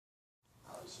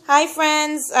Hi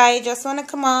friends, I just want to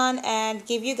come on and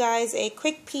give you guys a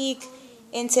quick peek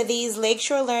into these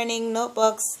Lakeshore Learning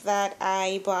Notebooks that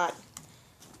I bought.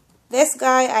 This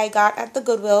guy I got at the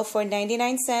Goodwill for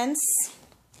 99 cents,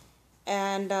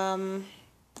 and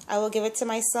I will give it to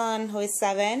my son who is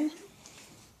 7.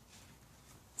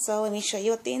 So let me show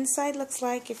you what the inside looks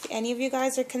like. If any of you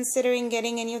guys are considering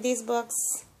getting any of these books,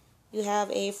 you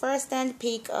have a first-hand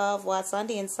peek of what's on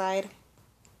the inside.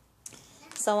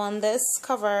 So on this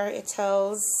cover, it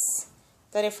tells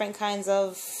the different kinds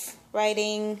of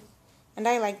writing, and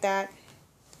I like that.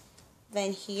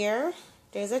 Then here,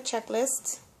 there's a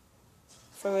checklist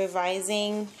for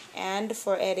revising and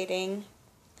for editing.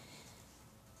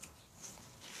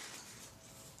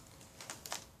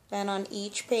 Then on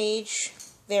each page,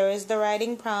 there is the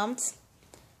writing prompt.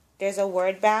 There's a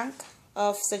word bank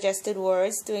of suggested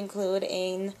words to include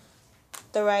in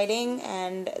the writing,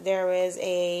 and there is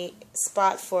a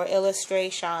spot for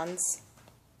illustrations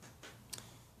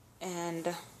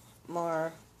and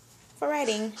more for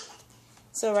writing.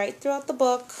 So right throughout the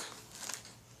book,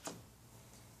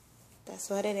 that's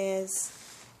what it is.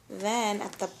 Then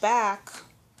at the back,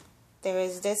 there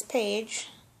is this page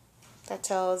that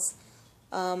tells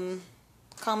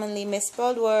commonly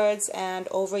misspelled words and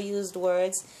overused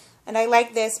words. And I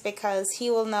like this because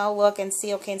he will now look and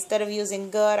see, okay, instead of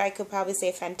using good, I could probably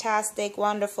say fantastic,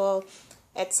 wonderful,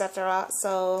 etc.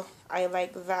 So I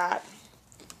like that.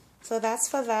 So that's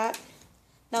for that.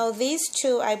 Now these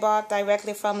two I bought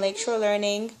directly from Lakeshore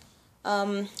Learning.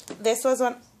 This was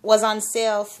on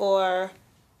sale for,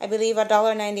 I believe,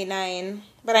 $1.99,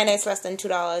 but I know it's less than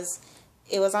 $2.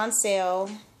 It was on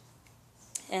sale,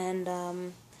 and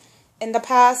in the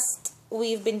past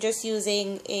we've been just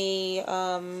using a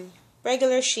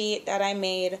regular sheet that I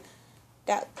made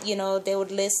that, you know, they would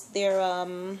list their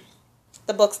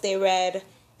the books they read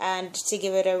and to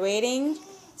give it a rating.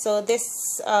 So this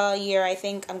year I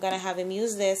think I'm gonna have him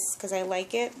use this because I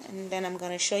like it, and then I'm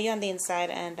gonna show you on the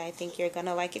inside, and I think you're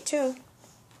gonna like it too.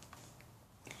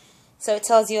 So it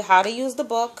tells you how to use the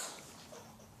book,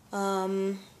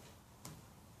 what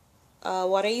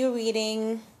are you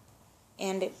reading,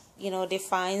 and it, you know,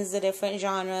 defines the different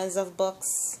genres of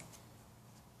books,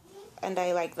 and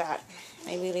I like that.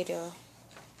 I really do.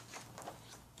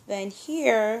 Then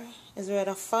here is where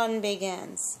the fun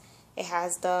begins. It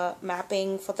has the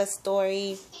mapping for the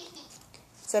story.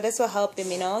 So this will help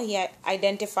him, you know. He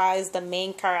identifies the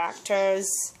main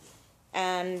characters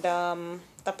and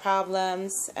the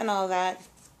problems and all that,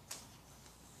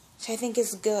 which I think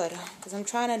is good because I'm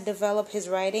trying to develop his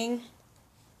writing.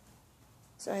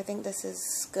 So I think this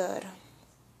is good.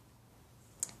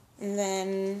 And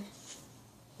then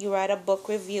you write a book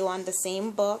review on the same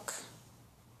book.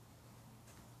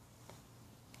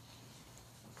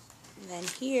 And then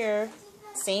here,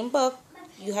 same book,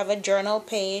 you have a journal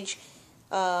page,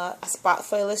 a spot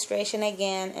for illustration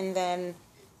again, and then,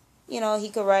 you know, he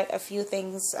could write a few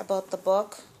things about the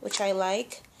book, which I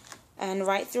like. And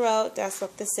right throughout, that's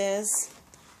what this is.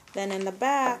 Then in the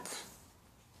back,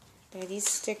 there are these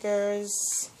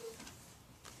stickers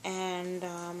and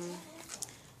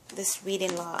this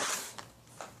reading log.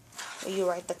 You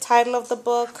write the title of the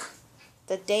book,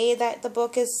 the day that the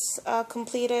book is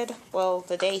completed, well,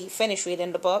 the day he finished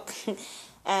reading the book,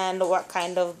 and what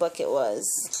kind of book it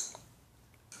was.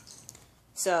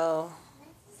 So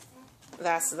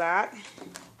that's that.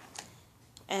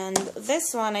 And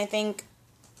this one, I think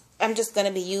I'm just going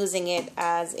to be using it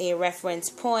as a reference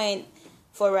point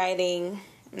for writing.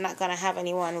 I'm not going to have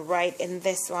anyone write in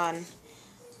this one.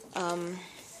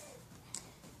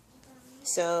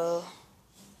 So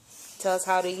it tells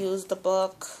how to use the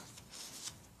book,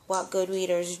 what good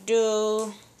readers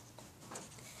do.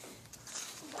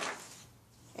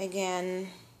 Again,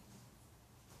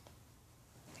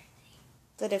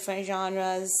 the different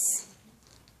genres,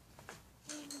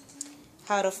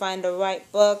 how to find the right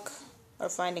book or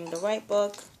finding the right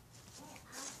book.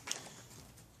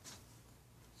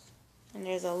 And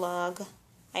there's a log.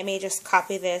 I may just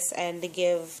copy this and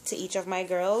give to each of my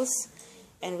girls,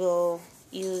 and we'll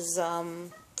use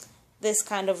this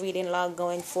kind of reading log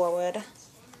going forward.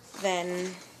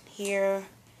 Then here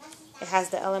it has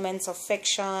the elements of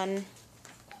fiction,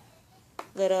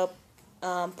 little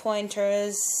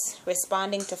pointers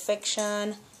responding to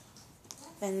fiction.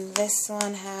 And this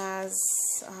one has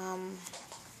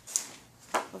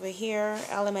over here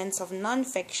elements of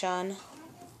nonfiction,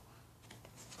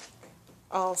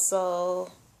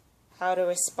 also how to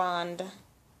respond.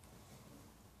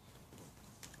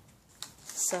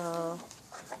 So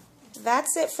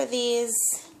that's it for these.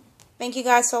 Thank you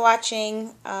guys for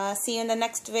watching. See you in the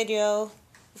next video.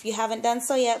 If you haven't done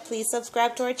so yet, please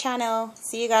subscribe to our channel.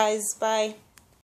 See you guys. Bye.